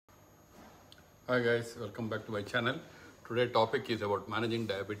Hi guys, welcome back to my channel. Today topic is about managing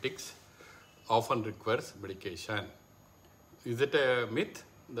diabetics often requires medication. Is it a myth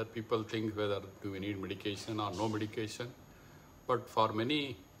that people think whether do we need medication or no medication? But for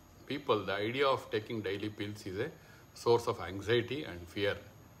many people, the idea of taking daily pills is a source of anxiety and fear.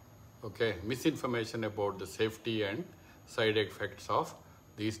 Okay, misinformation about the safety and side effects of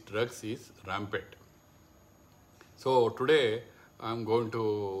these drugs is rampant. So today I'm going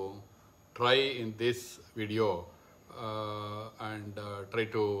to try in this video and try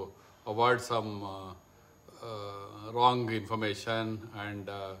to avoid some wrong information and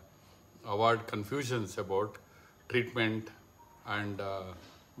avoid confusions about treatment and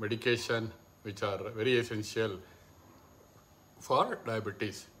medication, which are very essential for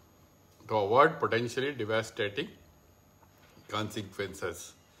diabetes to avoid potentially devastating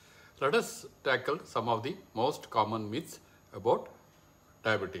consequences. Let us tackle some of the most common myths about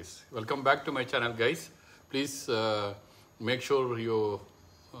diabetes. Welcome back to my channel, guys. Please make sure you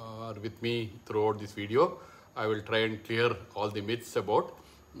are with me throughout this video. I will try and clear all the myths about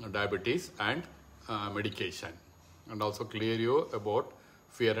diabetes and medication, and also clear you about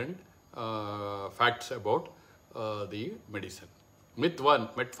fear and facts about the medicine. Myth 1: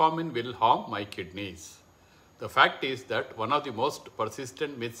 metformin will harm my kidneys. The fact is that one of the most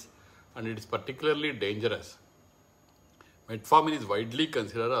persistent myths, and it is particularly dangerous. Metformin is widely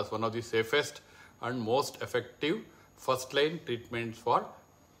considered as one of the safest and most effective first-line treatments for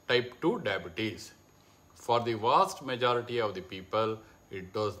type 2 diabetes. For the vast majority of the people,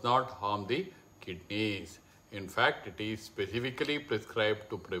 it does not harm the kidneys. In fact, it is specifically prescribed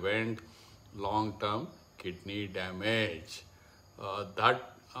to prevent long-term kidney damage.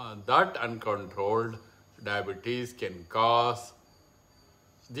 That uncontrolled diabetes can cause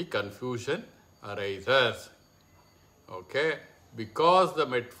the confusion arises. Okay, because the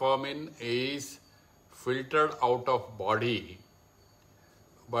metformin is filtered out of body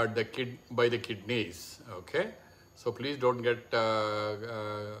but by the kidneys. Okay, so please don't get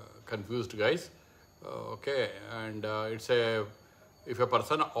confused, guys. Okay, and if a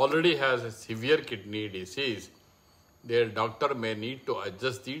person already has a severe kidney disease, their doctor may need to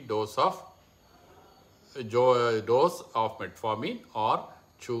adjust the dose of metformin or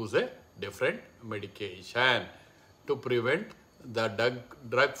choose a different medication to prevent the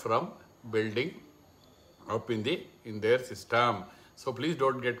drug from building up in their system. So please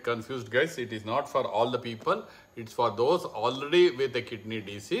don't get confused, guys. It is not for all the people. It's for those already with a kidney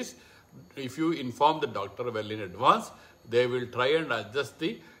disease. If you inform the doctor well in advance, they will try and adjust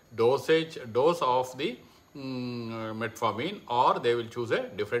the dose of the metformin, or they will choose a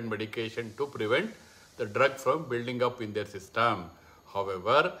different medication to prevent the drug from building up in their system.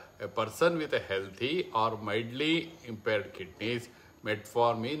 However, a person with a healthy or mildly impaired kidneys,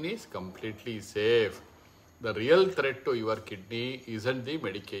 metformin is completely safe. The real threat to your kidney isn't the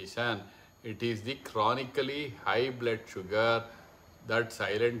medication. It is the chronically high blood sugar that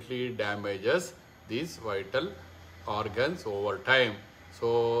silently damages these vital organs over time.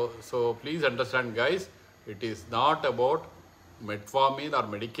 So please understand, guys, it is not about metformin or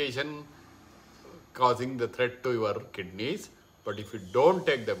medication causing the threat to your kidneys. But if you don't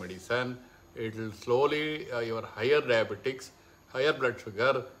take the medicine, it will slowly, your higher diabetics, higher blood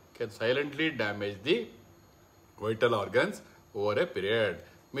sugar can silently damage the vital organs over a period.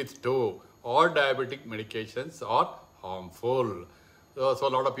 Myth 2: all diabetic medications are harmful. So a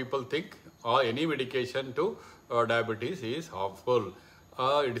lot of people think any medication to diabetes is harmful.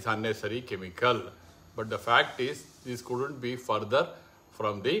 It is unnecessary chemical. But the fact is, this couldn't be further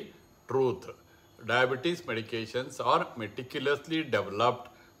from the truth. Diabetes medications are meticulously developed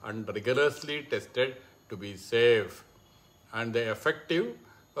and rigorously tested to be safe, and they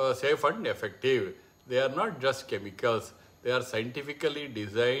safe and effective. They are not just chemicals. They are scientifically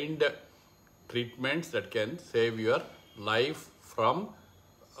designed treatments that can save your life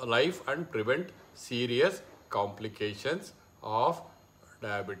and prevent serious complications of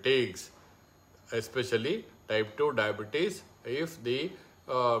diabetics, especially type 2 diabetes. If the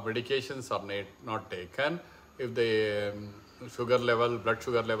medications are not taken, if the blood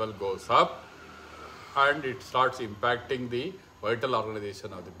sugar level goes up and it starts impacting the vital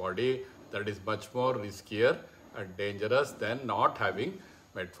organization of the body, that is much more riskier and dangerous than not having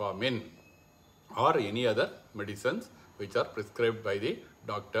metformin or any other medicines which are prescribed by the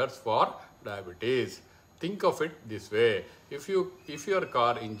doctors for diabetes. Think of it this way: if your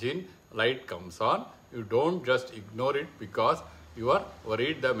car engine light comes on, you don't just ignore it because you are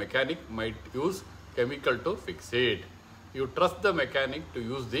worried the mechanic might use chemical to fix it. You trust the mechanic to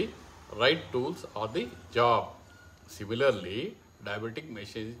use the right tools or the job. Similarly, diabetic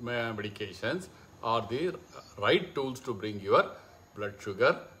medications are the right tools to bring your blood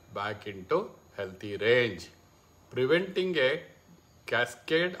sugar back into healthy range, preventing a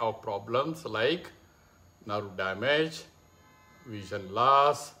cascade of problems like nerve damage, vision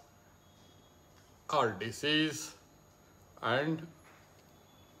loss, heart disease, and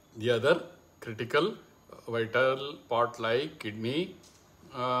the other critical vital part like kidney.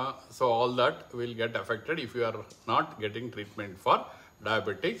 So all that will get affected if you are not getting treatment for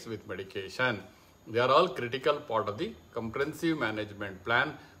diabetics with medication. They are all critical part of the comprehensive management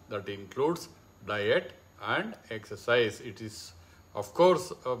plan that includes diet and exercise. It is, of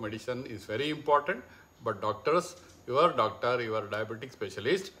course, medicine is very important, but doctors, your doctor, your diabetic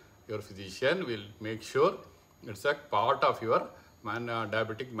specialist, your physician will make sure it's a part of your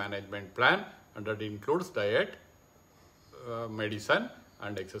diabetic management plan, and that includes diet, medicine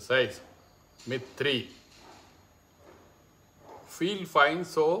and exercise. Myth 3. Feel fine,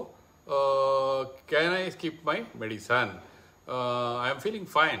 so can I skip my medicine? I am feeling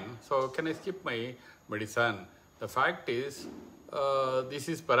fine, so can I skip my medicine? The fact is, this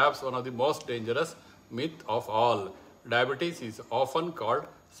is perhaps one of the most dangerous myth of all. Diabetes is often called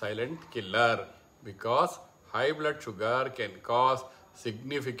silent killer because high blood sugar can cause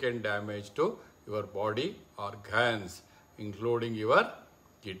significant damage to your body organs, including your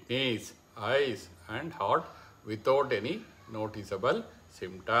kidneys, eyes and heart without any noticeable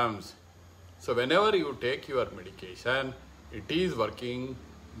symptoms. So whenever you take your medication, it is working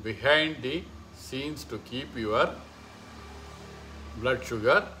behind the scenes to keep your blood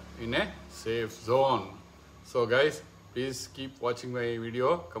sugar in a safe zone. So guys, please keep watching my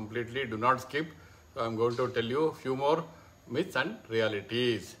video completely. Do not skip. I am going to tell you a few more myths and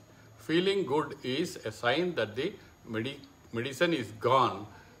realities. Feeling good is a sign that the medicine is gone.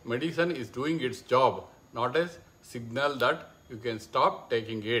 Medicine is doing its job, not a signal that you can stop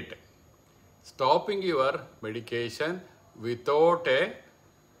taking it. Stopping your medication without a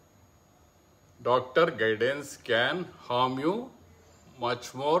doctor guidance can harm you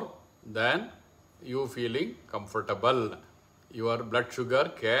much more than you feeling comfortable. Your blood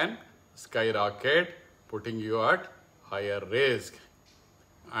sugar can skyrocket, putting you at higher risk.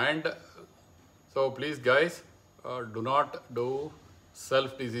 And so please guys, do not do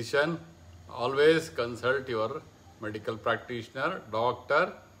self-decision. Always consult your medical practitioner,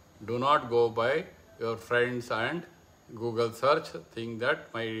 doctor. Do not go by your friends and Google search, think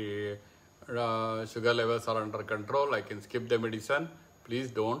that my sugar levels are under control, I can skip the medicine.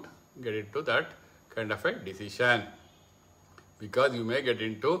 Please don't get into that kind of a decision, because you may get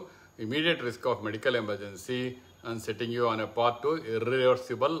into immediate risk of medical emergency and setting you on a path to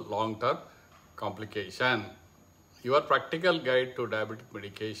irreversible long-term complication. Your practical guide to diabetic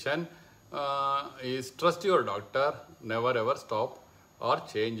medication is trust your doctor. Never ever stop or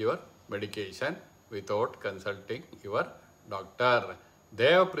change your medication without consulting your doctor.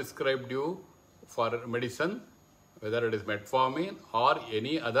 They have prescribed you for medicine, whether it is Metformin or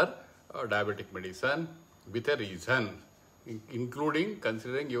any other diabetic medicine, with a reason, including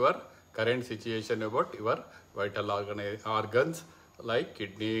considering your current situation about your vital organs like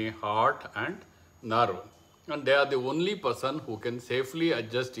kidney, heart and nerve. And they are the only person who can safely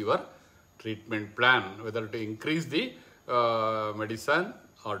adjust your treatment plan, whether to increase the medicine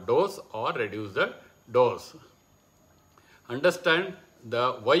or dose or reduce the dose. Understand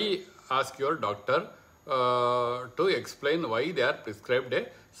the why. Ask your doctor to explain why they are prescribed a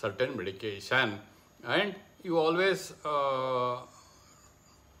certain medication, and you always tell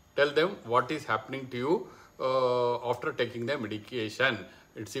them what is happening to you after taking the medication.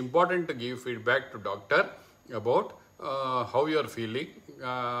 It's important to give feedback to doctor about how you are feeling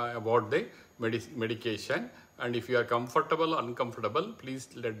about the medication, and if you are comfortable or uncomfortable, please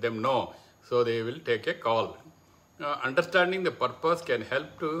let them know so they will take a call. Understanding the purpose can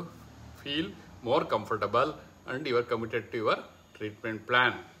help to feel more comfortable and you are committed to your treatment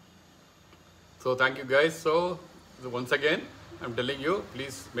plan. So thank you guys. So once again I am telling you,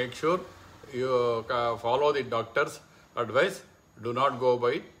 please make sure you follow the doctor's advice. Do not go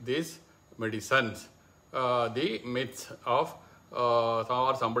by these medicines, the myths of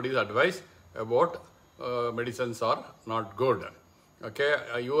somebody's advice about medicines are not good. Okay,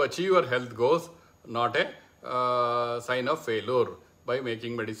 you achieve your health goals, not a sign of failure. By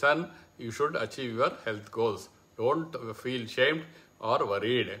making medicine, you should achieve your health goals. Don't feel shamed or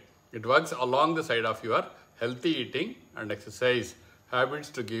worried. It works along the side of your healthy eating and exercise habits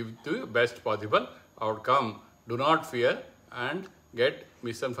to give the best possible outcome. Do not fear and get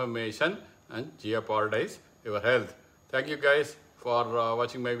misinformation and jeopardize your health. Thank you guys for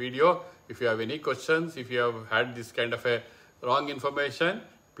watching my video. If you have any questions, if you have had this kind of a wrong information,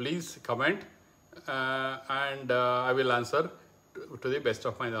 please comment and I will answer to the best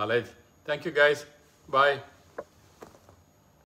of my knowledge. Thank you guys. Bye.